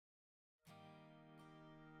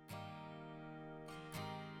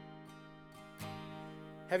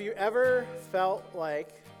Have you ever felt like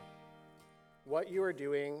what you are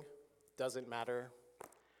doing doesn't matter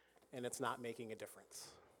and it's not making a difference?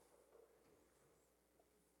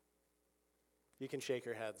 You can shake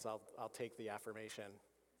your heads. I'll take the affirmation.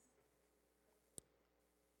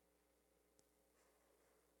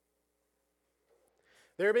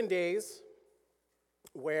 There have been days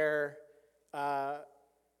where I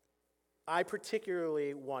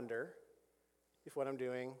particularly wonder if what I'm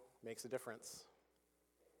doing makes a difference,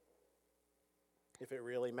 if it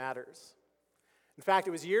really matters. In fact,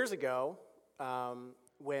 it was years ago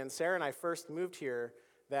when Sarah and I first moved here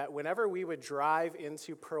that whenever we would drive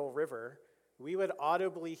into Pearl River, we would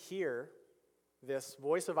audibly hear this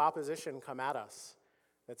voice of opposition come at us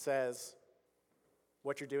that says,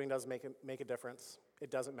 what you're doing doesn't make a difference.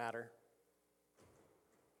 It doesn't matter.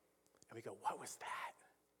 And we go, what was that?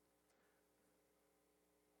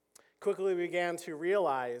 Quickly we began to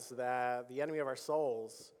realize that the enemy of our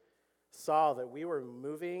souls saw that we were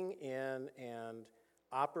moving in and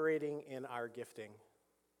operating in our gifting.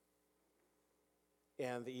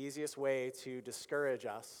 And the easiest way to discourage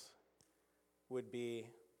us would be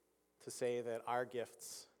to say that our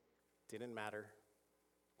gifts didn't matter.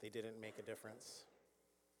 They didn't make a difference.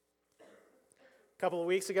 A couple of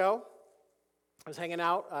weeks ago, I was hanging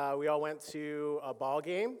out. We all went to a ball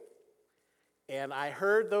game, and I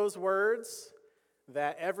heard those words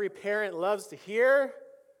that every parent loves to hear.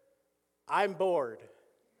 I'm bored.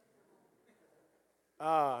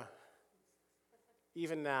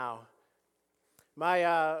 Even now.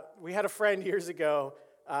 We had a friend years ago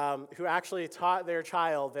who actually taught their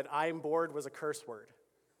child that I'm bored was a curse word,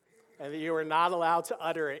 and that you were not allowed to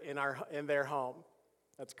utter it in their home.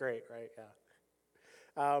 That's great, right?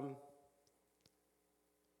 Yeah.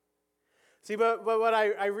 See, but what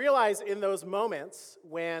I realize in those moments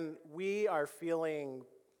when we are feeling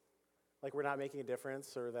like we're not making a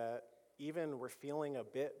difference, or that even we're feeling a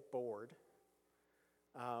bit bored,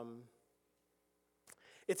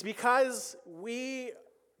 it's because we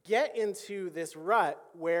get into this rut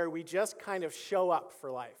where we just kind of show up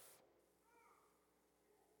for life.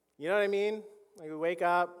 You know what I mean? Like we wake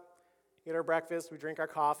up, get our breakfast, we drink our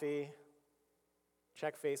coffee,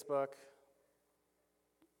 check Facebook,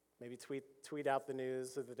 maybe tweet out the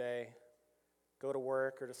news of the day, go to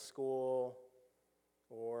work or to school,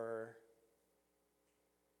 or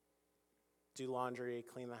do laundry,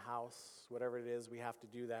 clean the house, whatever it is we have to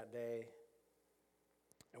do that day.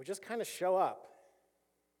 And we just kind of show up,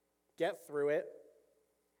 get through it,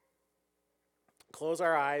 close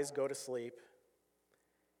our eyes, go to sleep,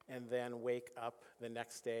 and then wake up the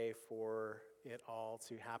next day for it all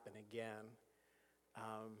to happen again.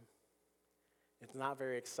 It's not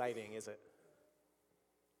very exciting, is it?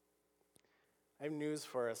 I have news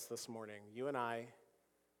for us this morning. You and I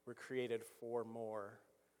were created for more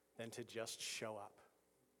than to just show up.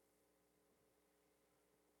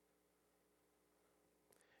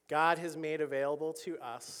 God has made available to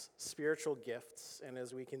us spiritual gifts, and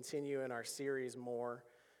as we continue in our series more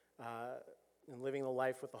in living the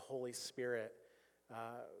life with the Holy Spirit,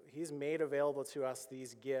 He's made available to us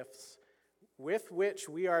these gifts with which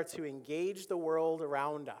we are to engage the world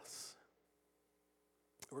around us.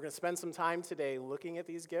 We're going to spend some time today looking at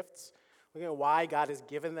these gifts, looking at why God has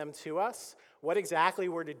given them to us, what exactly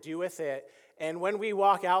we're to do with it, and when we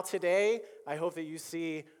walk out today, I hope that you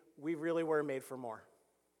see we really were made for more.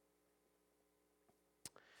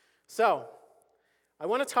 So, I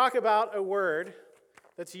want to talk about a word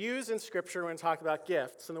that's used in Scripture when we talk about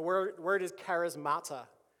gifts, and the word is charismata.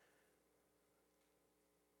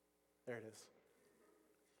 There it is.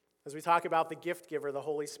 As we talk about the gift giver, the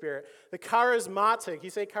Holy Spirit. The charismata, can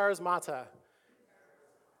you say charismata?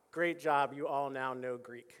 Great job, you all now know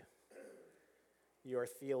Greek. You are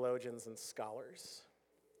theologians and scholars.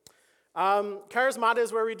 Charismata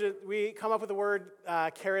is where we come up with the word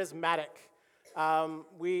charismatic.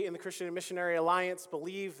 We in the Christian Missionary Alliance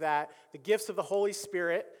believe that the gifts of the Holy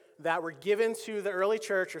Spirit that were given to the early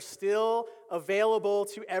church are still available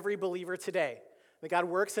to every believer today. That God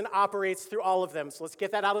works and operates through all of them. So let's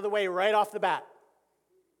get that out of the way right off the bat.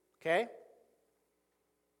 Okay?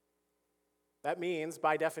 That means,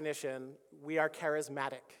 by definition, we are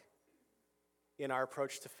charismatic in our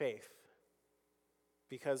approach to faith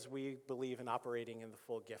because we believe in operating in the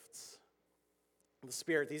full gifts of the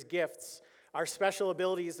Spirit. These gifts are special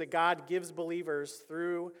abilities that God gives believers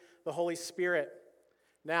through the Holy Spirit.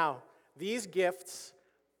 Now, these gifts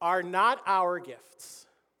are not our gifts.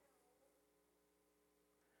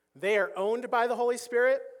 They are owned by the Holy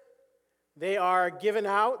Spirit. They are given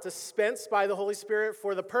out, dispensed by the Holy Spirit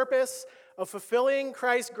for the purpose of fulfilling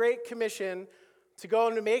Christ's great commission to go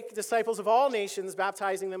and to make disciples of all nations,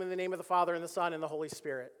 baptizing them in the name of the Father and the Son and the Holy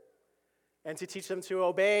Spirit, and to teach them to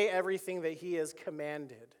obey everything that he has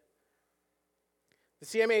commanded. The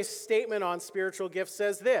CMA's statement on spiritual gifts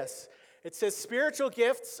says this. It says, spiritual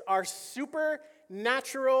gifts are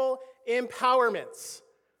supernatural empowerments.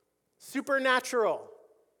 Supernatural.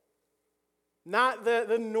 Not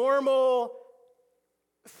the normal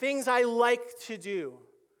things I like to do.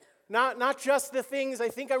 Not just the things I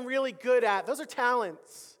think I'm really good at. Those are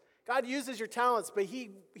talents. God uses your talents, but he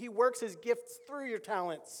works his gifts through your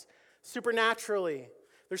talents supernaturally.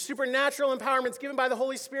 There's supernatural empowerments given by the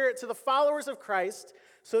Holy Spirit to the followers of Christ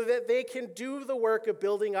so that they can do the work of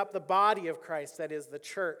building up the body of Christ, that is, the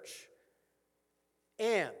church.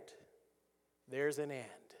 And, there's an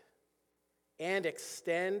and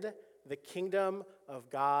extend the kingdom of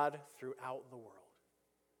God throughout the world.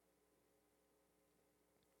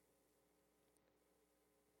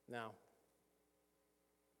 Now,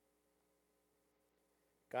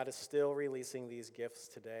 God is still releasing these gifts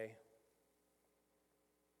today.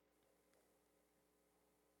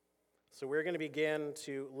 So we're going to begin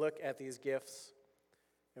to look at these gifts,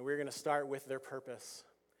 and we're going to start with their purpose.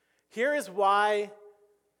 Here is why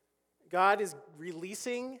God is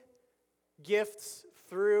releasing gifts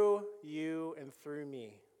through you and through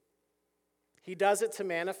me. He does it to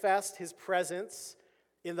manifest his presence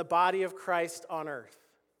in the body of Christ on earth.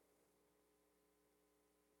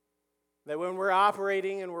 That when we're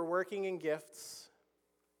operating and we're working in gifts,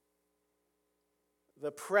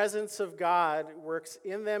 the presence of God works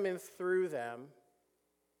in them and through them.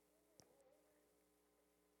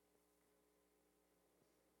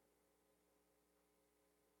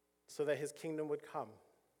 So that his kingdom would come.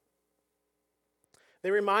 They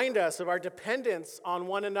remind us of our dependence on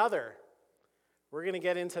one another. We're going to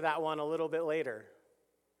get into that one a little bit later.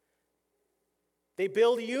 They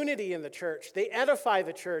build unity in the church. They edify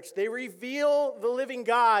the church. They reveal the living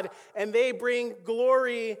God, and they bring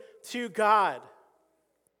glory to God.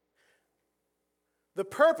 The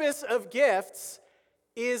purpose of gifts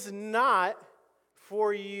is not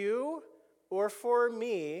for you or for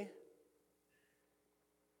me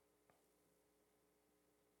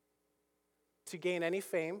to gain any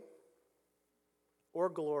fame or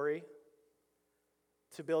glory,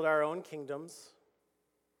 to build our own kingdoms.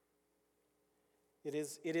 It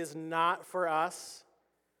is not for us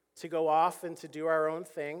to go off and to do our own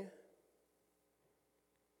thing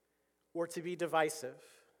or to be divisive.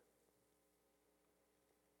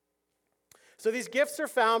 So these gifts are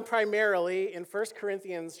found primarily in 1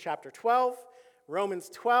 Corinthians chapter 12,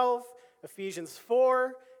 Romans 12, Ephesians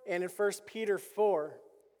 4, and in 1 Peter 4.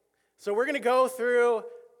 So we're going to go through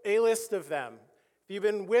a list of them. If you've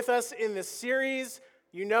been with us in this series,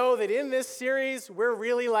 you know that in this series, we're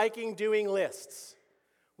really liking doing lists.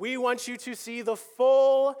 We want you to see the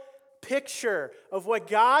full picture of what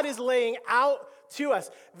God is laying out to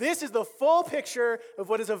us. This is the full picture of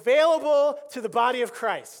what is available to the body of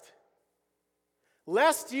Christ.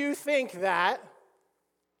 Lest you think that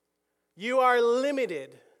you are limited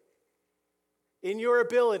in your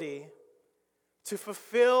ability to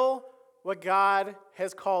fulfill what God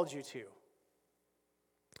has called you to.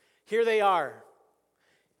 Here they are.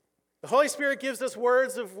 The Holy Spirit gives us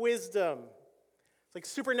words of wisdom. It's like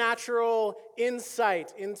supernatural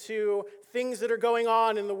insight into things that are going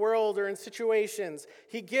on in the world or in situations.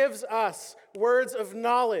 He gives us words of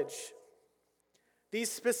knowledge.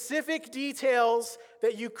 These specific details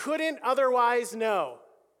that you couldn't otherwise know.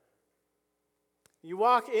 You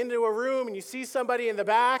walk into a room and you see somebody in the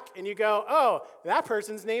back and you go, oh, that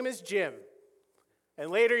person's name is Jim. And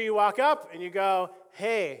later you walk up and you go,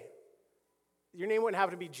 hey, your name wouldn't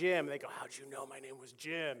happen to be Jim. And they go, how'd you know my name was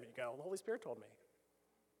Jim? And you go, the Holy Spirit told me.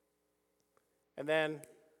 And then,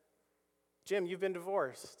 Jim, you've been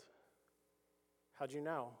divorced. How'd you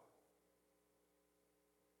know?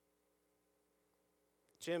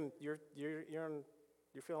 Jim, you're feeling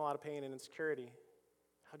a lot of pain and insecurity.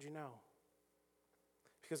 How'd you know?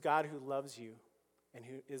 Because God, who loves you and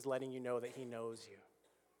who is letting you know that he knows you.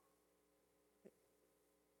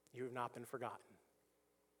 You have not been forgotten.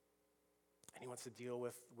 And he wants to deal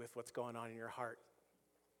with what's going on in your heart.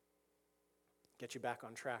 Get you back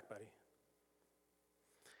on track, buddy.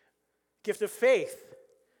 Gift of faith.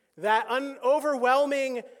 That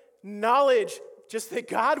overwhelming knowledge, just that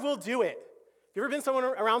God will do it. You ever been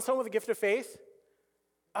around someone with a gift of faith?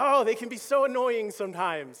 Oh, they can be so annoying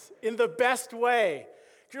sometimes in the best way.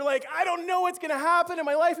 You're like, I don't know what's going to happen, and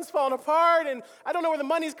my life is falling apart, and I don't know where the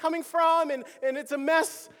money's coming from, and it's a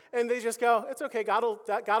mess. And they just go, it's okay, God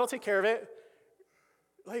will take care of it.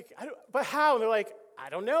 Like, but how? And they're like, I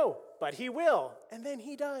don't know, but he will. And then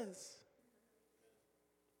he does.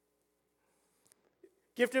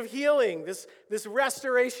 Gift of healing, this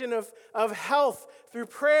restoration of health through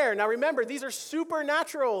prayer. Now remember, these are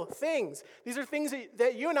supernatural things. These are things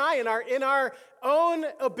that you and I in our own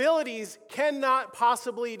abilities cannot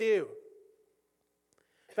possibly do.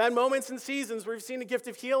 We've had moments and seasons where we've seen the gift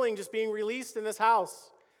of healing just being released in this house.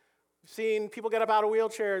 We've seen people get up out of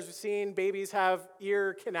wheelchairs. We've seen babies have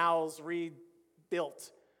ear canals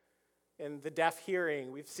rebuilt and the deaf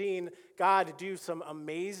hearing. We've seen God do some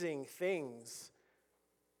amazing things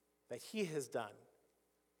that he has done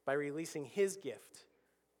by releasing his gift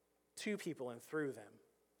to people and through them.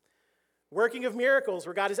 Working of miracles,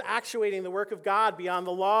 where God is actuating the work of God beyond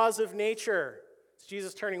the laws of nature. It's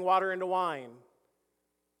Jesus turning water into wine.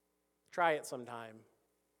 Try it sometime.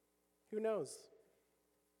 Who knows?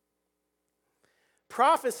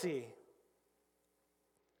 Prophecy.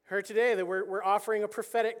 Heard today that we're offering a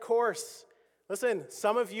prophetic course. Listen,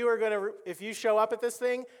 some of you are going to, if you show up at this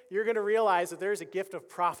thing, you're going to realize that there's a gift of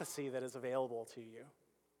prophecy that is available to you.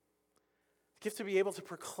 The gift to be able to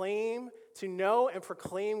proclaim, to know and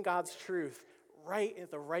proclaim God's truth right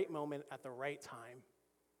at the right moment, at the right time.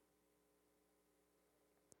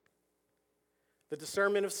 The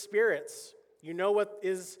discernment of spirits. You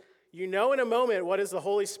know in a moment what is the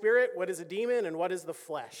Holy Spirit, what is a demon, and what is the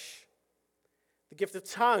flesh. The gift of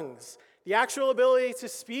tongues. The actual ability to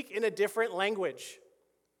speak in a different language.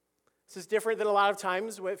 This is different than a lot of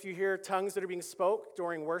times if you hear tongues that are being spoke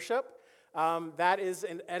during worship. That is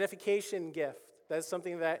an edification gift. That is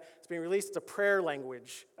something that is being released. It's a prayer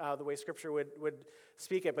language, the way Scripture would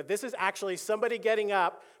speak it. But this is actually somebody getting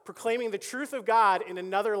up, proclaiming the truth of God in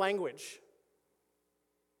another language.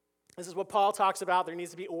 This is what Paul talks about. There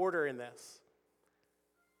needs to be order in this.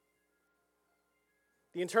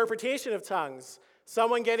 The interpretation of tongues.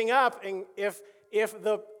 Someone getting up, and if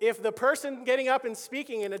the person getting up and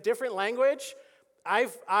speaking in a different language,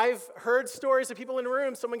 I've heard stories of people in the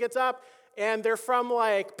room. Someone gets up and they're from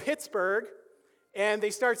like Pittsburgh, and they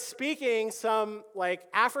start speaking some like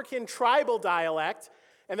African tribal dialect,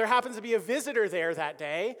 and there happens to be a visitor there that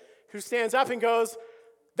day who stands up and goes,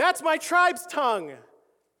 "That's my tribe's tongue,"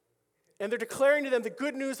 and they're declaring to them the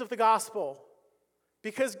good news of the gospel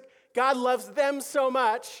because God loves them so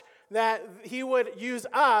much that he would use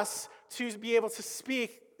us to be able to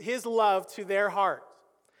speak his love to their heart.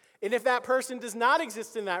 And if that person does not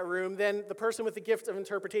exist in that room, then the person with the gift of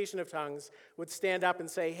interpretation of tongues would stand up and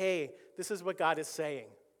say, "Hey, this is what God is saying."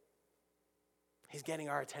 He's getting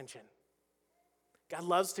our attention. God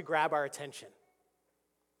loves to grab our attention.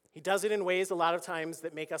 He does it in ways a lot of times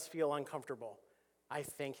that make us feel uncomfortable. I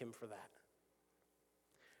thank him for that.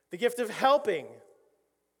 The gift of helping.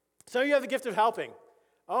 Some of you have the gift of helping.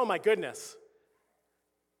 Oh my goodness.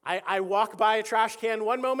 I walk by a trash can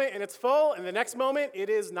one moment and it's full, and the next moment it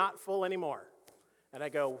is not full anymore. And I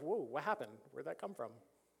go, "Whoa, what happened? Where'd that come from?"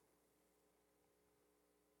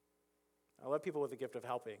 I love people with the gift of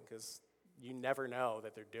helping because you never know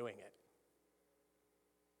that they're doing it.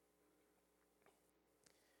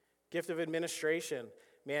 Gift of administration.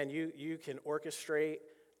 Man, you can orchestrate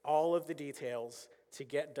all of the details to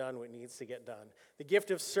get done what needs to get done. The gift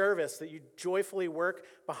of service, that you joyfully work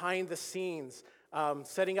behind the scenes,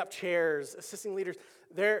 setting up chairs, assisting leaders.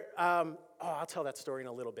 I'll tell that story in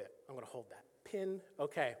a little bit. I'm going to hold that pin.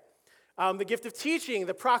 Okay. The gift of teaching,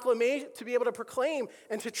 the proclamation, to be able to proclaim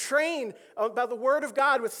and to train about the word of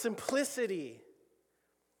God with simplicity.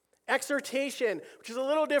 Exhortation, which is a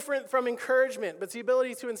little different from encouragement, but it's the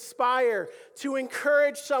ability to inspire, to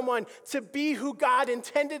encourage someone to be who God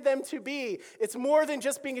intended them to be. It's more than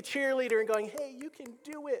just being a cheerleader and going, "Hey, you can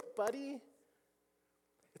do it, buddy."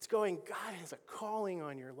 It's going, God has a calling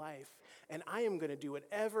on your life, and I am going to do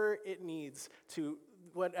whatever it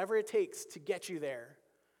takes to get you there.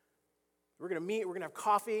 We're going to meet, we're going to have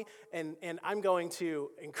coffee, and I'm going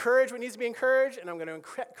to encourage what needs to be encouraged, and I'm going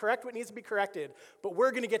to correct what needs to be corrected. But we're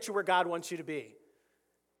going to get you where God wants you to be.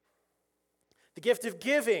 The gift of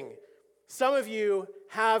giving. Some of you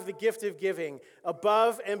have the gift of giving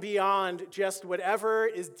above and beyond just whatever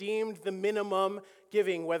is deemed the minimum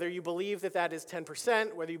giving, whether you believe that is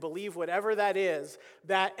 10%, whether you believe whatever that is,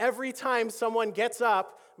 that every time someone gets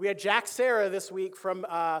up, we had Jack Sarah this week from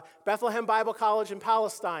Bethlehem Bible College in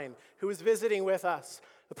Palestine who was visiting with us.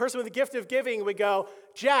 The person with the gift of giving would go,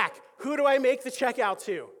 "Jack, who do I make the check out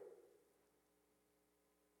to?"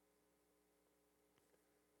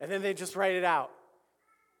 And then they just write it out.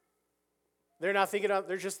 They're not thinking of,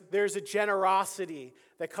 there's a generosity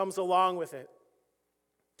that comes along with it.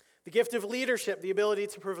 The gift of leadership, the ability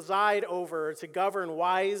to preside over, to govern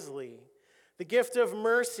wisely. The gift of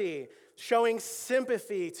mercy, showing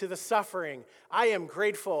sympathy to the suffering. I am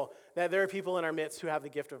grateful that there are people in our midst who have the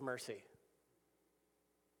gift of mercy.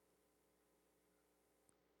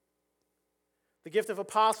 The gift of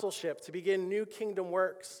apostleship to begin new kingdom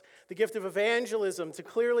works. The gift of evangelism to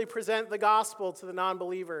clearly present the gospel to the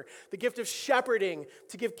non-believer. The gift of shepherding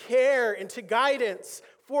to give care and to guidance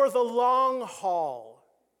for the long haul.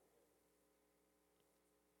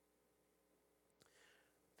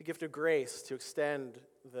 The gift of grace to extend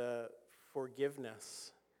the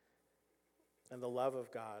forgiveness and the love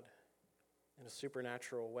of God in a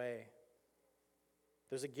supernatural way.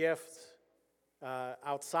 There's a gift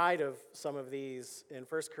outside of some of these. In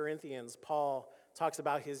 1 Corinthians, Paul talks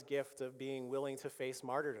about his gift of being willing to face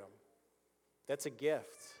martyrdom. That's a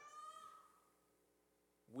gift.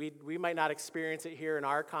 We might not experience it here in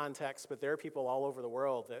our context, but there are people all over the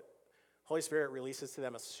world that Holy Spirit releases to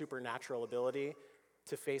them a supernatural ability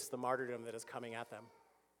to face the martyrdom that is coming at them.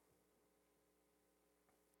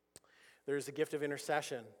 There's a gift of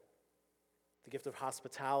intercession, the gift of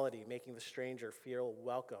hospitality, making the stranger feel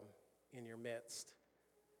welcome in your midst.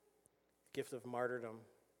 The gift of martyrdom,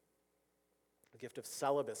 the gift of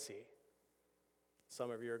celibacy. Some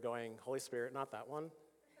of you are going, Holy Spirit, not that one.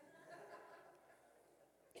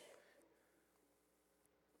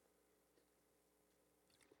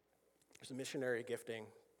 There's a missionary gifting,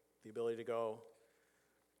 the ability to go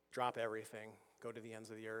drop everything, go to the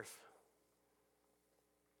ends of the earth.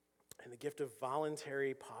 And the gift of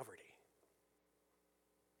voluntary poverty.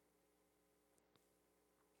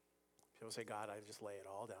 People say, God, I just lay it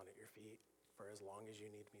all down at your feet for as long as you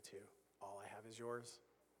need me to. All I have is yours.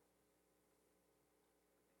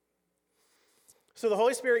 So the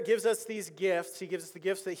Holy Spirit gives us these gifts. He gives us the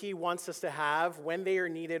gifts that he wants us to have when they are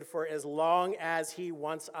needed for as long as he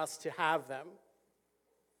wants us to have them.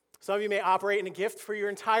 Some of you may operate in a gift for your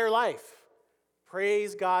entire life.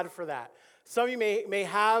 Praise God for that. Some of you may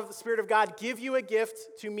have the Spirit of God give you a gift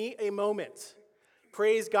to meet a moment.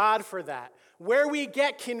 Praise God for that. Where we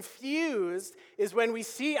get confused is when we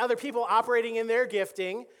see other people operating in their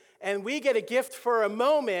gifting, and we get a gift for a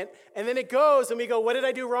moment, and then it goes, and we go, what did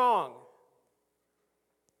I do wrong?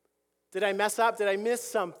 Did I mess up? Did I miss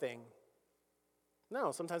something?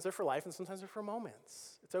 No, sometimes they're for life, and sometimes they're for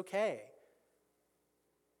moments. It's okay.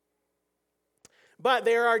 But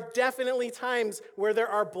there are definitely times where there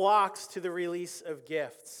are blocks to the release of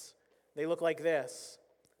gifts. They look like this.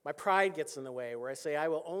 My pride gets in the way, where I say, I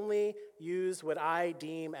will only use what I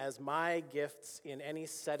deem as my gifts in any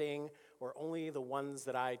setting, or only the ones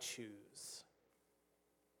that I choose.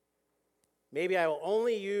 Maybe I will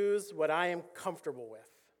only use what I am comfortable with.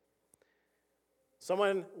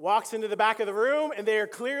 Someone walks into the back of the room, and they are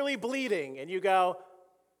clearly bleeding, and you go,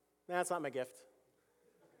 that's not my gift.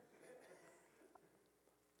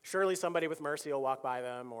 Surely somebody with mercy will walk by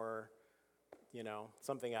them, or,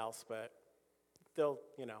 something else, but they'll,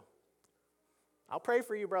 I'll pray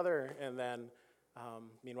for you, brother, and then,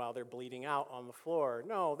 meanwhile, they're bleeding out on the floor.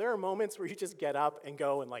 No, there are moments where you just get up and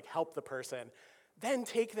go and, help the person. Then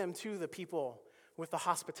take them to the people with the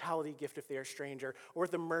hospitality gift if they are a stranger, or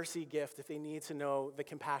the mercy gift if they need to know the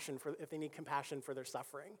compassion if they need compassion for their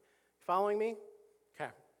suffering. Following me?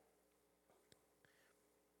 Okay.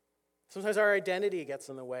 Sometimes our identity gets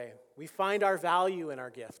in the way. We find our value in our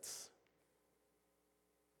gifts.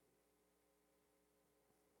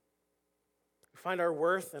 We find our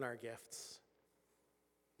worth in our gifts,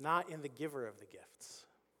 not in the giver of the gifts.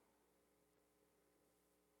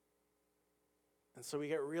 And so we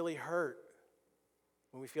get really hurt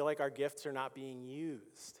when we feel like our gifts are not being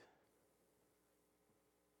used.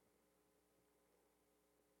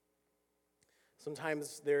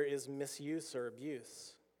 Sometimes there is misuse or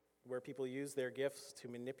abuse, where people use their gifts to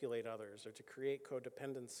manipulate others or to create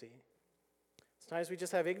codependency. Sometimes we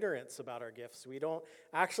just have ignorance about our gifts. We don't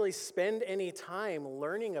actually spend any time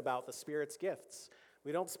learning about the Spirit's gifts.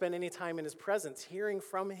 We don't spend any time in his presence, hearing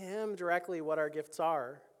from him directly what our gifts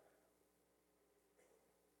are.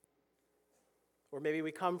 Or maybe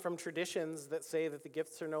we come from traditions that say that the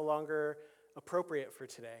gifts are no longer appropriate for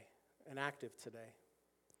today and active today.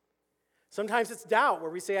 Sometimes it's doubt, where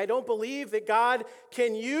we say, I don't believe that God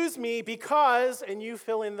can use me because, and you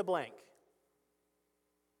fill in the blank.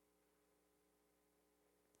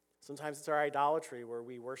 Sometimes it's our idolatry, where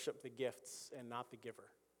we worship the gifts and not the giver.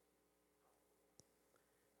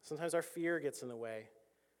 Sometimes our fear gets in the way.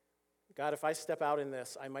 God, if I step out in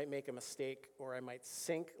this, I might make a mistake, or I might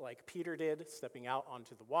sink like Peter did, stepping out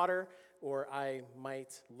onto the water, or I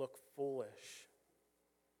might look foolish.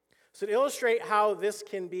 So to illustrate how this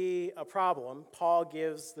can be a problem, Paul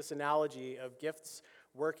gives this analogy of gifts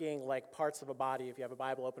working like parts of a body. If you have a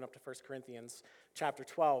Bible, open up to 1 Corinthians chapter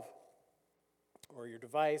 12, or your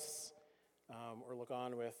device, or look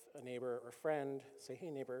on with a neighbor or friend. Say, hey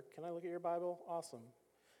neighbor, can I look at your Bible? Awesome.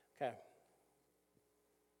 Okay.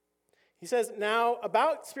 He says, now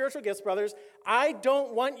about spiritual gifts, brothers, I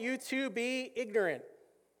don't want you to be ignorant.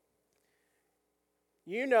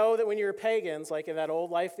 You know that when you were pagans, like in that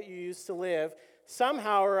old life that you used to live,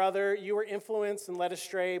 somehow or other you were influenced and led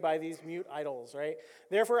astray by these mute idols, right?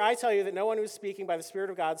 Therefore I tell you that no one who is speaking by the Spirit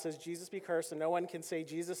of God says Jesus be cursed, and no one can say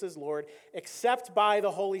Jesus is Lord except by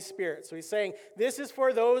the Holy Spirit. So he's saying, this is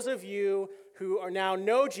for those of you who are now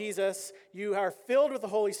know Jesus, you are filled with the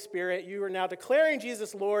Holy Spirit, you are now declaring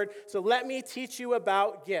Jesus Lord, so let me teach you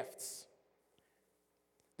about gifts.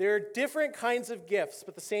 There are different kinds of gifts,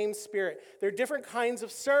 but the same Spirit. There are different kinds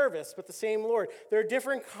of service, but the same Lord. There are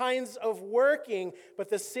different kinds of working, but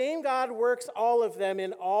the same God works all of them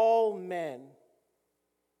in all men.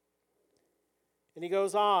 And he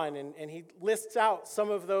goes on, and he lists out some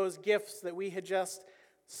of those gifts that we had just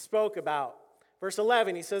spoke about. Verse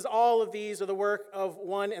 11, he says, all of these are the work of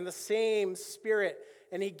one and the same Spirit,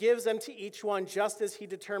 and he gives them to each one just as he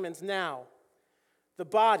determines. Now, the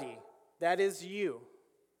body, that is you.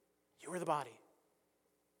 You are the body.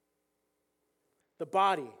 The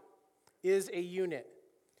body is a unit.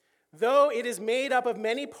 Though it is made up of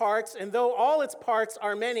many parts, and though all its parts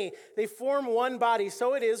are many, they form one body,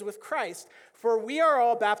 so it is with Christ. For we are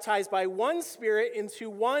all baptized by one Spirit into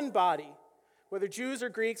one body, whether Jews or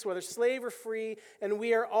Greeks, whether slave or free, and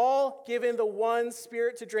we are all given the one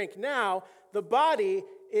Spirit to drink. Now, the body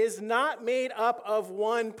is not made up of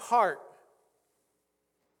one part.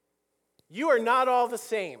 You are not all the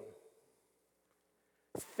same.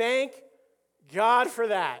 Thank God for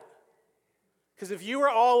that. Because if you were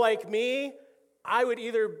all like me, I would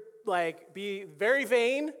either be very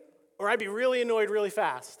vain or I'd be really annoyed really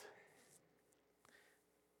fast.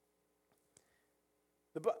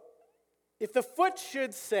 If the foot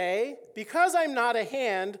should say, because I'm not a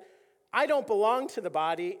hand, I don't belong to the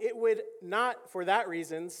body, it would not, for that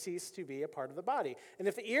reason, cease to be a part of the body. And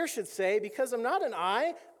if the ear should say, because I'm not an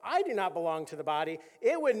eye, I do not belong to the body,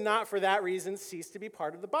 it would not, for that reason, cease to be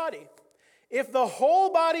part of the body. If the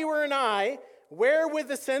whole body were an eye, where would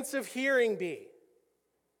the sense of hearing be?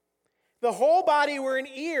 If the whole body were an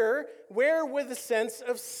ear, where would the sense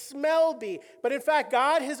of smell be? But in fact,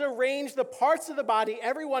 God has arranged the parts of the body,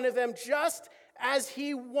 every one of them, just as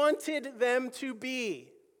he wanted them to be.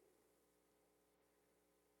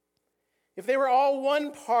 If they were all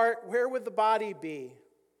one part, where would the body be?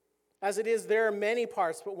 As it is, there are many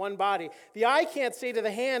parts, but one body. The eye can't say to the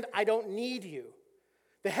hand, I don't need you.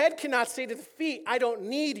 The head cannot say to the feet, I don't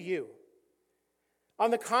need you. On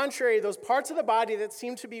the contrary, those parts of the body that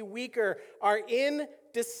seem to be weaker are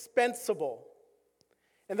indispensable.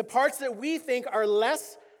 And the parts that we think are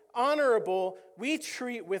less honorable, we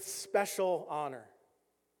treat with special honor.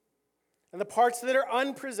 And the parts that are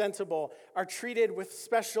unpresentable are treated with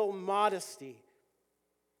special modesty,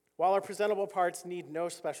 while our presentable parts need no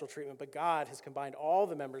special treatment. But God has combined all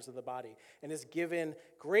the members of the body and has given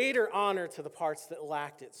greater honor to the parts that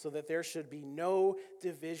lacked it, so that there should be no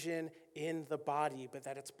division in the body, but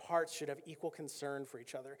that its parts should have equal concern for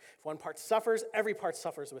each other. If one part suffers, every part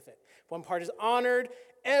suffers with it. If one part is honored,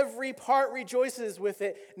 every part rejoices with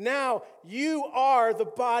it. Now you are the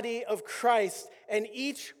body of Christ, and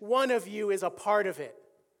each one of you is a part of it.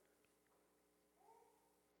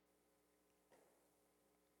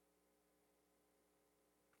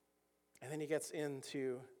 And then he gets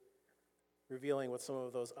into revealing what some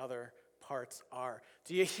of those other parts are.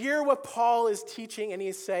 Do you hear what Paul is teaching and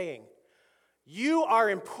he's saying? You are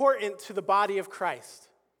important to the body of Christ.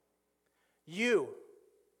 You.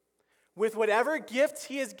 With whatever gifts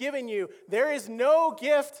he has given you, there is no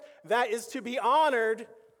gift that is to be honored.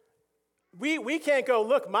 We can't go,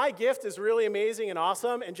 look, my gift is really amazing and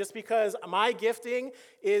awesome, and just because my gifting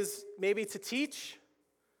is maybe to teach,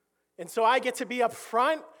 and so I get to be up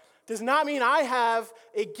front, does not mean I have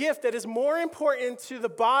a gift that is more important to the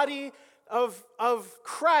body of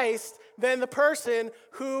Christ than the person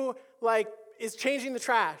who is changing the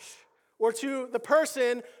trash, or to the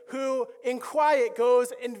person who in quiet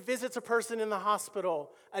goes and visits a person in the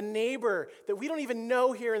hospital, a neighbor that we don't even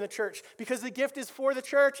know here in the church, because the gift is for the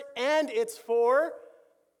church and it's for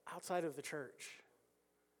outside of the church.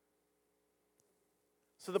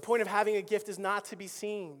 So the point of having a gift is not to be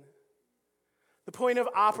seen. The point of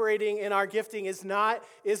operating in our gifting is not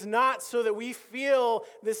so that we feel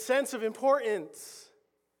this sense of importance.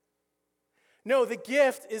 No, the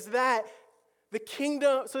gift is that the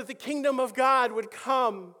kingdom of God would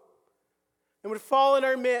come and would fall in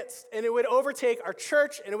our midst, and it would overtake our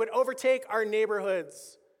church, and it would overtake our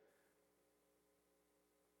neighborhoods.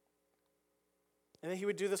 And that he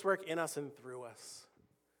would do this work in us and through us.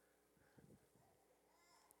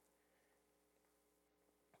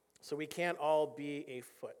 So we can't all be a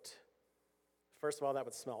foot. First of all, that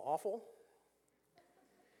would smell awful.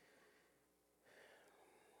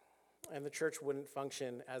 And the church wouldn't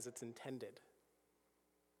function as it's intended.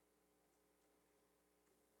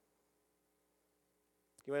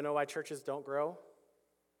 You want to know why churches don't grow?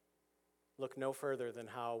 Look no further than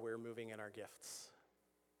how we're moving in our gifts.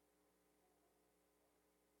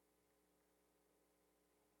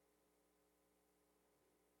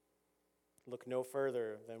 Look no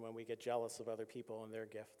further than when we get jealous of other people and their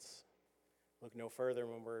gifts. Look no further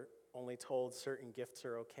when we're only told certain gifts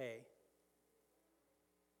are okay.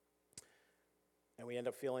 And we end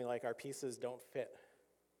up feeling like our pieces don't fit.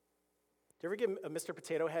 Do you ever give a Mr.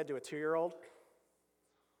 Potato Head to a 2-year-old?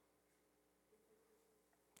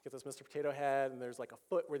 Get this Mr. Potato Head, and there's like a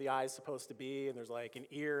foot where the eye's supposed to be, and there's like an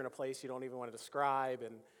ear in a place you don't even want to describe,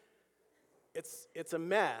 and it's a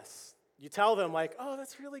mess. You tell them like, oh,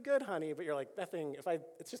 that's really good, honey, but you're like, that thing,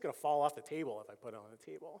 it's just going to fall off the table if I put it on the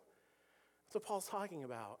table. That's what Paul's talking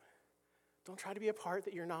about. Don't try to be a part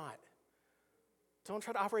that you're not. Don't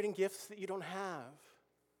try to operate in gifts that you don't have.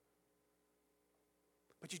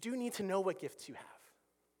 But you do need to know what gifts you have.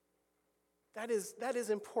 That is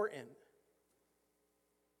important.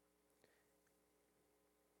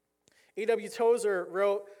 A.W. Tozer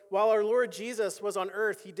wrote, while our Lord Jesus was on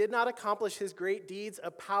earth, he did not accomplish his great deeds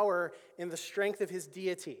of power in the strength of his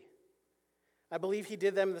deity. I believe he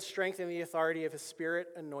did them in the strength and the authority of his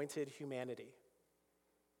Spirit-anointed humanity.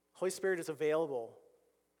 Holy Spirit is available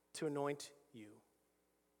to anoint you,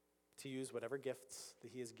 to use whatever gifts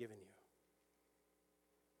that he has given you.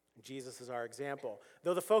 And Jesus is our example.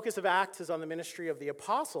 Though the focus of Acts is on the ministry of the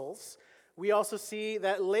apostles, we also see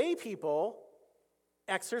that lay people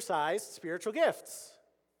exercise spiritual gifts.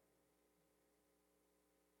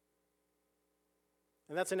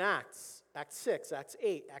 And that's in Acts 6, Acts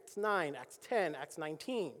 8, Acts 9, Acts 10, Acts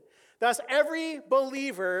 19. Thus, every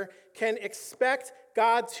believer can expect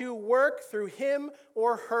God to work through him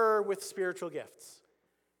or her with spiritual gifts.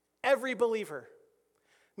 Every believer.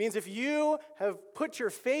 Means if you have put your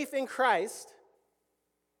faith in Christ,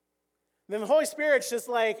 then the Holy Spirit's just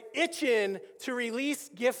like itching to release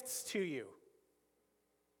gifts to you.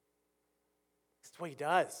 That's what he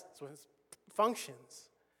does. That's what it functions.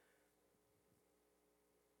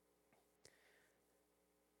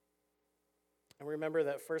 And remember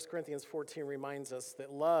that 1 Corinthians 14 reminds us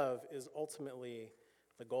that love is ultimately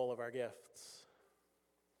the goal of our gifts.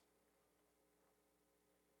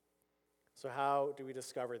 So how do we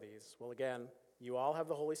discover these? Well, again, you all have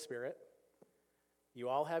the Holy Spirit, you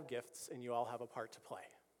all have gifts, and you all have a part to play.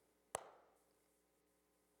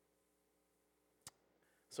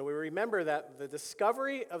 So we remember that the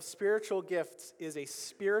discovery of spiritual gifts is a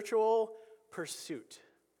spiritual pursuit,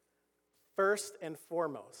 first and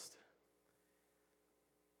foremost.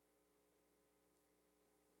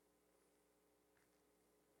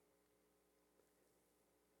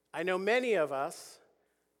 I know many of us,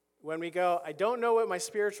 when we go, I don't know what my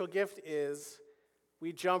spiritual gift is,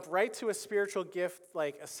 we jump right to a spiritual gift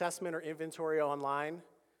like assessment or inventory online.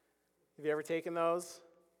 Have you ever taken those?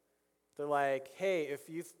 They're like, hey,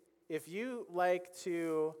 if you like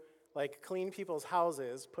to like clean people's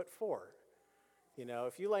houses, put 4. You know,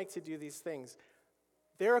 if you like to do these things,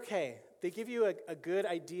 they're okay. They give you a good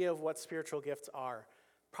idea of what spiritual gifts are.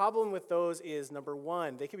 Problem with those is, number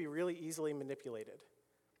one, they can be really easily manipulated.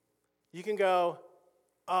 You can go,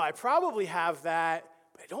 oh, I probably have that,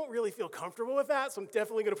 but I don't really feel comfortable with that, so I'm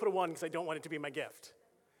definitely going to put a 1 because I don't want it to be my gift.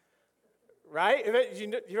 Right?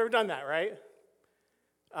 You've ever done that, right?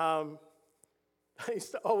 I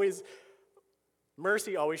used to always,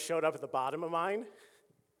 mercy always showed up at the bottom of mine,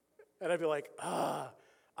 and I'd be like,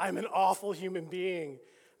 I'm an awful human being.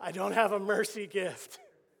 I don't have a mercy gift.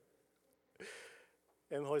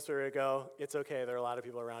 And the Holy Spirit would go, it's okay, there are a lot of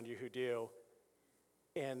people around you who do.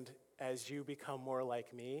 And as you become more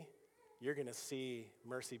like me, you're going to see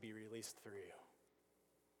mercy be released through you.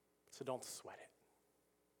 So don't sweat it.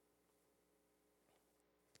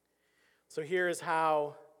 So here is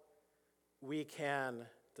how we can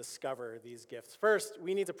discover these gifts. First,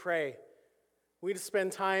 we need to pray. We need to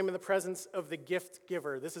spend time in the presence of the gift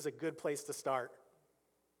giver. This is a good place to start.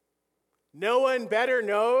 No one better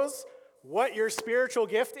knows what your spiritual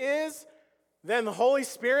gift is than the Holy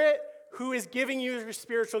Spirit who is giving you your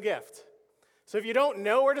spiritual gift. So if you don't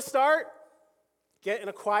know where to start, get in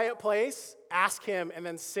a quiet place, ask him, and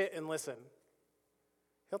then sit and listen.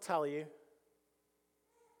 He'll tell you.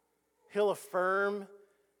 He'll affirm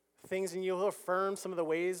things in you. He'll affirm some of the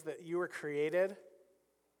ways that you were created.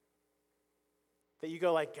 That you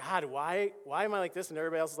go like, God, why am I like this and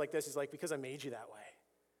everybody else is like this? He's like, because I made you that way.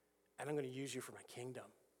 And I'm going to use you for my kingdom.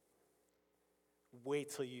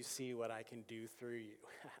 wait till you see what I can do through you.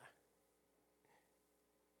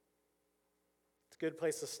 It's a good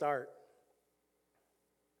place to start.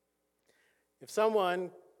 If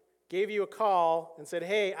someone gave you a call and said,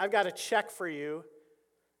 hey, I've got a check for you,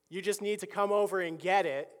 you just need to come over and get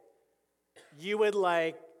it, you would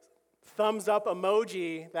thumbs up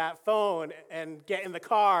emoji that phone and get in the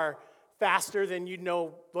car faster than you'd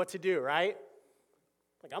know what to do, right?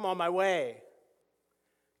 I'm on my way.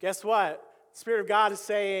 Guess what? The Spirit of God is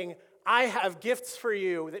saying, I have gifts for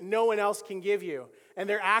you that no one else can give you. And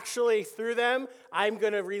they're actually, through them, I'm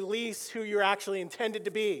going to release who you're actually intended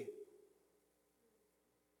to be.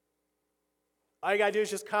 All you got to do is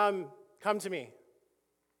just come to me.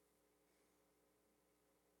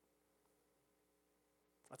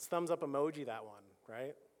 Let's thumbs up emoji that one,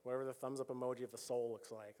 right? Whatever the thumbs up emoji of the soul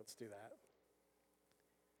looks like, let's do that.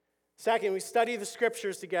 Second, we study the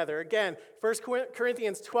scriptures together. Again, 1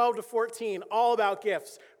 Corinthians 12 to 14, all about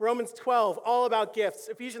gifts. Romans 12, all about gifts.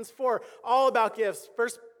 Ephesians 4, all about gifts. 1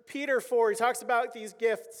 Peter 4, he talks about these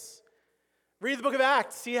gifts. Read the book of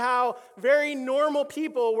Acts. See how very normal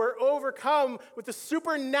people were overcome with the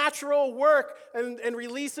supernatural work and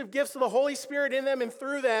release of gifts of the Holy Spirit in them and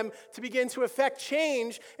through them to begin to effect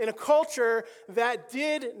change in a culture that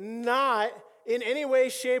did not in any way,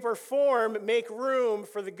 shape, or form make room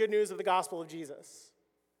for the good news of the gospel of Jesus.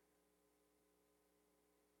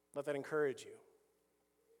 Let that encourage you.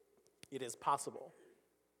 It is possible.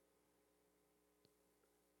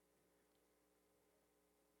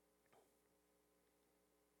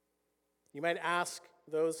 You might ask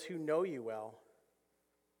those who know you well.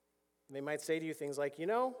 They might say to you things like,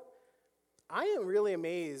 I am really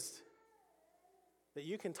amazed that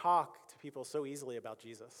you can talk to people so easily about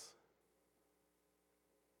Jesus.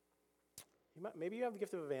 Maybe you have the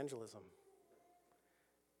gift of evangelism.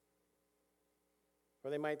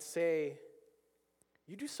 Or they might say,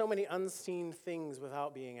 you do so many unseen things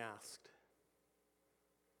without being asked.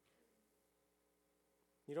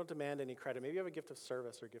 You don't demand any credit. Maybe you have a gift of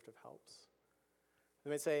service or a gift of helps.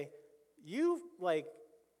 They might say, you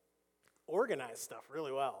organize stuff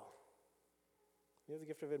really well. You have the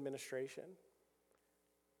gift of administration.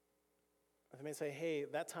 They may say, hey,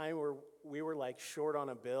 that time where we were short on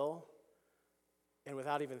a bill, and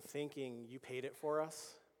without even thinking, you paid it for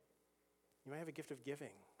us. You might have a gift of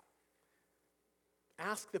giving.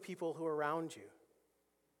 Ask the people who are around you,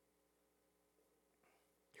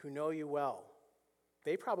 who know you well.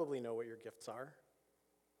 They probably know what your gifts are.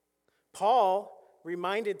 Paul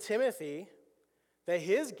reminded Timothy that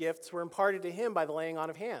his gifts were imparted to him by the laying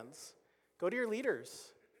on of hands. Go to your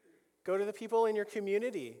leaders. Go to the people in your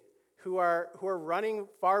community who are running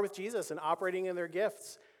far with Jesus and operating in their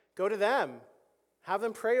gifts. Go to them. Have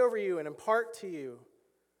them pray over you and impart to you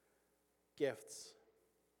gifts.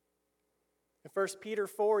 In 1 Peter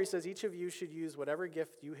 4, he says, each of you should use whatever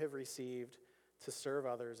gift you have received to serve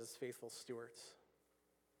others as faithful stewards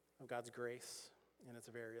of God's grace in its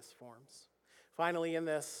various forms. Finally, in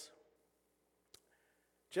this,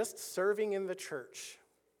 just serving in the church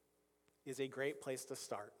is a great place to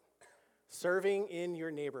start. Serving in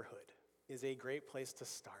your neighborhood is a great place to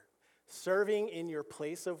start. Serving in your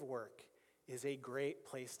place of work is a great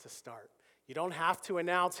place to start. You don't have to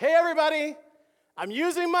announce, hey, everybody, I'm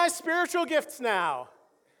using my spiritual gifts now.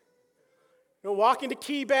 Walk into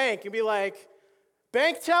Key Bank and be like,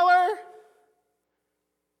 bank teller,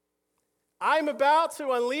 I'm about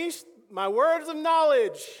to unleash my words of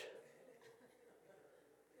knowledge.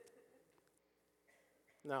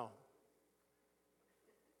 No.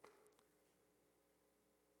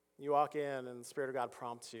 You walk in and the Spirit of God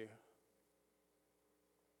prompts you.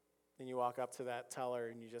 And you walk up to that teller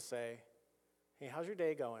and you just say, hey, how's your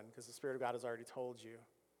day going? Because the Spirit of God has already told you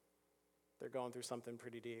they're going through something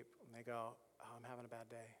pretty deep. And they go, oh, I'm having a bad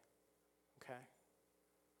day. Okay?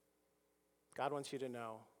 God wants you to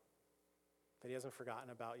know that he hasn't forgotten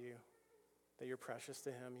about you, that you're precious to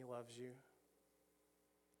him, he loves you.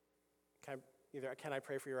 Can I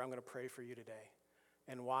pray for you, or I'm going to pray for you today.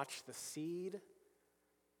 And watch the seed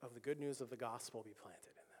of the good news of the gospel be planted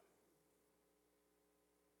in them.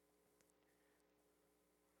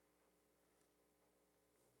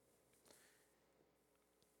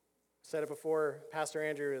 Said it before, Pastor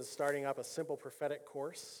Andrew is starting up a simple prophetic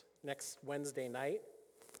course next Wednesday night.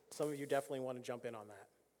 Some of you definitely want to jump in on that.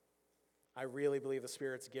 I really believe the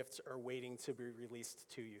Spirit's gifts are waiting to be released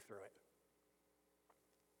to you through it.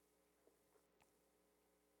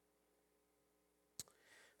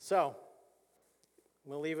 So,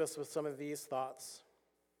 I'm going to leave us with some of these thoughts.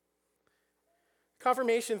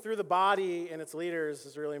 Confirmation through the body and its leaders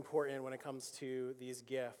is really important when it comes to these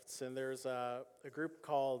gifts. And there's a group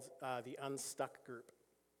called the Unstuck Group.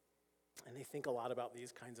 And they think a lot about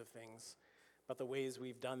these kinds of things, about the ways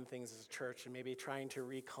we've done things as a church, and maybe trying to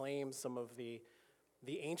reclaim some of the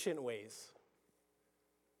ancient ways.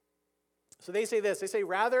 So they say this. They say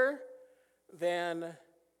rather than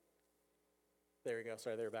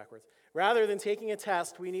taking a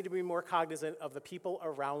test, we need to be more cognizant of the people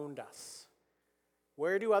around us.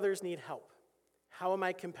 Where do others need help? How am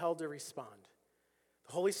I compelled to respond?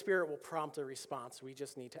 The Holy Spirit will prompt a response. We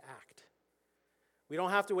just need to act. We don't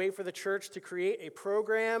have to wait for the church to create a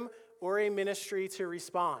program or a ministry to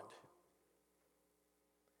respond.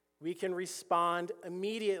 We can respond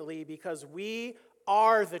immediately because we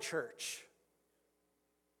are the church.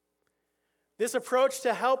 This approach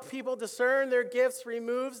to help people discern their gifts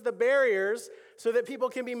removes the barriers so that people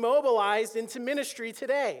can be mobilized into ministry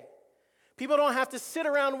today. People don't have to sit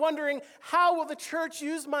around wondering, how will the church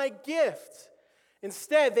use my gift?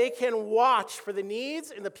 Instead, they can watch for the needs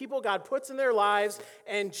and the people God puts in their lives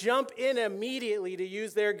and jump in immediately to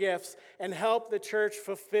use their gifts and help the church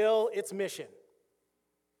fulfill its mission.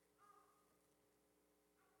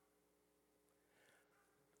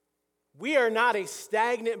 We are not a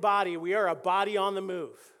stagnant body. We are a body on the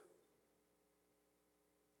move.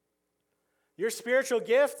 Your spiritual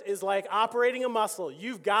gift is like operating a muscle.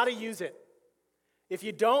 You've got to use it. If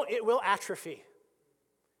you don't, it will atrophy.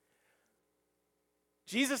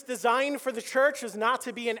 Jesus' design for the church is not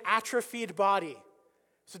to be an atrophied body.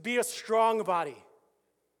 It's to be a strong body.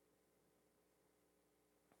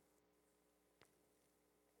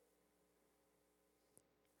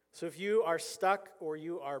 So if you are stuck or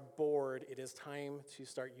you are bored, it is time to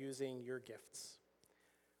start using your gifts.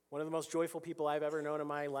 One of the most joyful people I've ever known in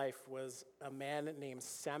my life was a man named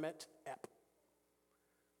Samet Ep.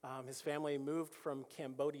 His family moved from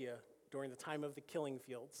Cambodia during the time of the killing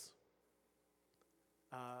fields.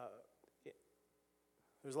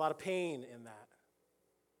 There's a lot of pain in that.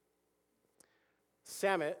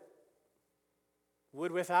 Samet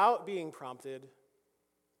would, without being prompted,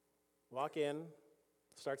 walk in,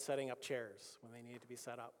 start setting up chairs when they needed to be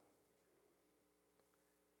set up.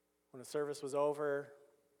 When the service was over,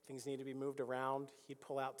 things needed to be moved around, he'd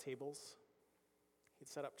pull out tables, he'd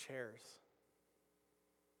set up chairs.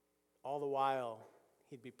 All the while,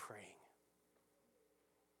 he'd be praying.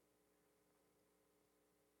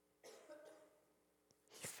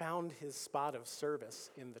 He found his spot of service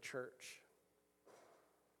in the church.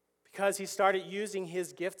 Because he started using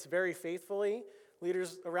his gifts very faithfully,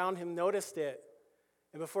 leaders around him noticed it.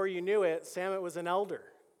 And before you knew it, Samet was an elder.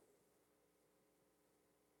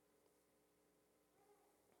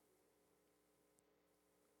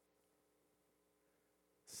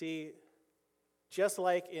 See, just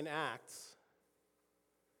like in Acts,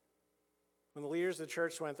 when the leaders of the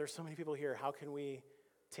church went, there's so many people here, how can we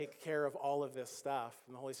take care of all of this stuff?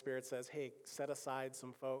 And the Holy Spirit says, hey, set aside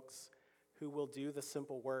some folks who will do the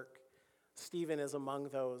simple work. Stephen is among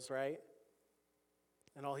those, right?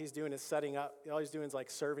 And all he's doing is like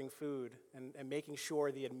serving food and making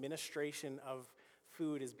sure the administration of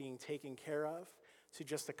food is being taken care of. To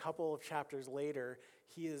just a couple of chapters later,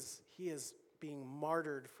 he is being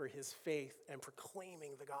martyred for his faith and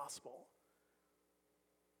proclaiming the gospel.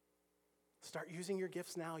 Start using your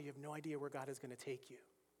gifts now. You have no idea where God is going to take you.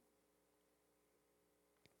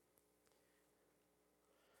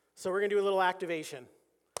 So we're going to do a little activation.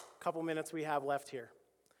 A couple minutes we have left here.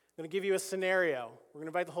 I'm going to give you a scenario. We're going to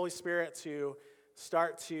invite the Holy Spirit to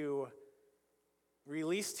start to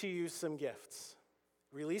release to you some gifts.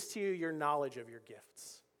 Release to you your knowledge of your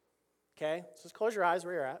gifts. Okay? So just close your eyes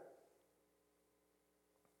where you're at.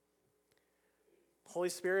 Holy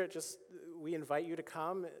Spirit, we invite you to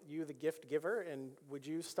come, you the gift giver, and would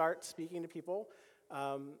you start speaking to people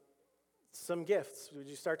some gifts? Would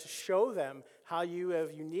you start to show them how you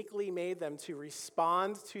have uniquely made them to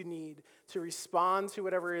respond to need, to respond to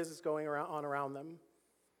whatever is going on around them?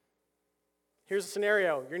 Here's a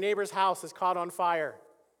scenario. Your neighbor's house is caught on fire.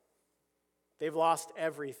 They've lost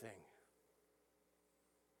everything.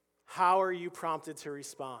 How are you prompted to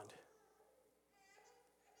respond?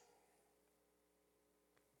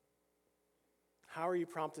 How are you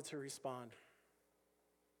prompted to respond?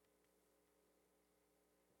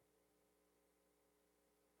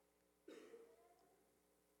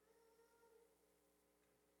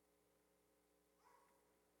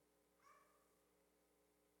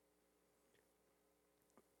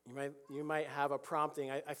 You might have a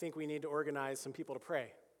prompting. I think we need to organize some people to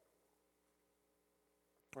pray.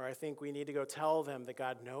 Or I think we need to go tell them that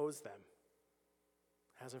God knows them,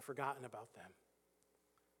 hasn't forgotten about them.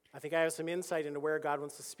 I think I have some insight into where God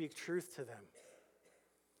wants to speak truth to them.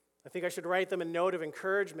 I think I should write them a note of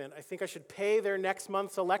encouragement. I think I should pay their next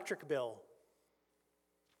month's electric bill.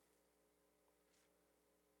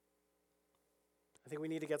 I think we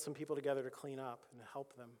need to get some people together to clean up and to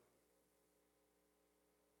help them.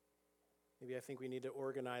 Maybe I think we need to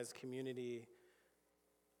organize community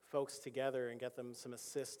folks together and get them some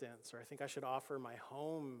assistance. Or I think I should offer my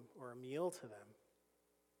home or a meal to them.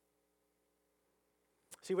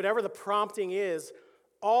 See, whatever the prompting is,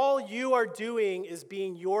 all you are doing is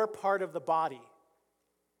being your part of the body.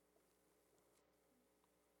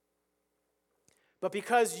 But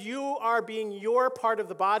because you are being your part of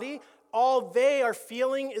the body, all they are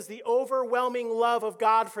feeling is the overwhelming love of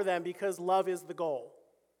God for them, because love is the goal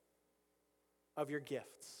of your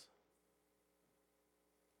gifts.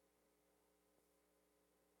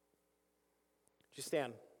 Would you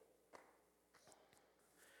stand?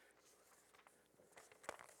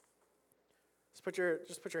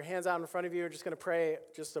 Just put your hands out in front of you. We're just going to pray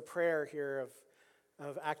just a prayer here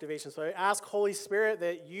of activation. So I ask Holy Spirit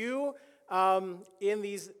that you, in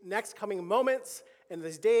these next coming moments and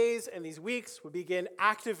these days and these weeks, would begin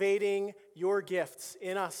activating your gifts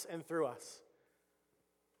in us and through us.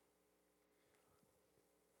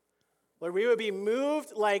 Lord, we would be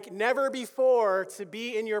moved like never before to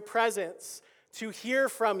be in your presence, to hear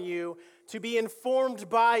from you, to be informed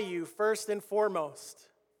by you first and foremost.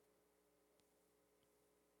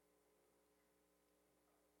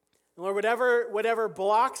 Lord, whatever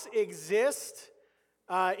blocks exist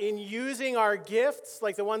in using our gifts,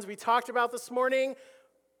 like the ones we talked about this morning,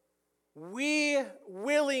 we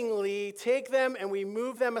willingly take them and we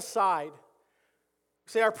move them aside.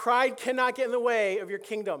 Say, our pride cannot get in the way of your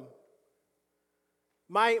kingdom.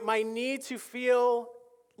 My need to feel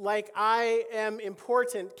like I am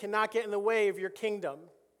important cannot get in the way of your kingdom.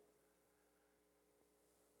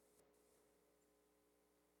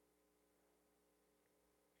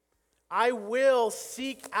 I will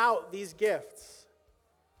seek out these gifts.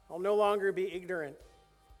 I'll no longer be ignorant.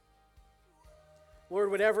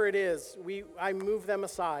 Lord, whatever it is, I move them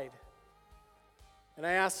aside. And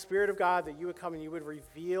I ask, Spirit of God, that you would come and you would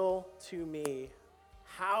reveal to me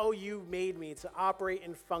how you made me to operate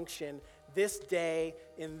and function this day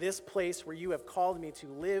in this place where you have called me to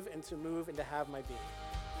live and to move and to have my being.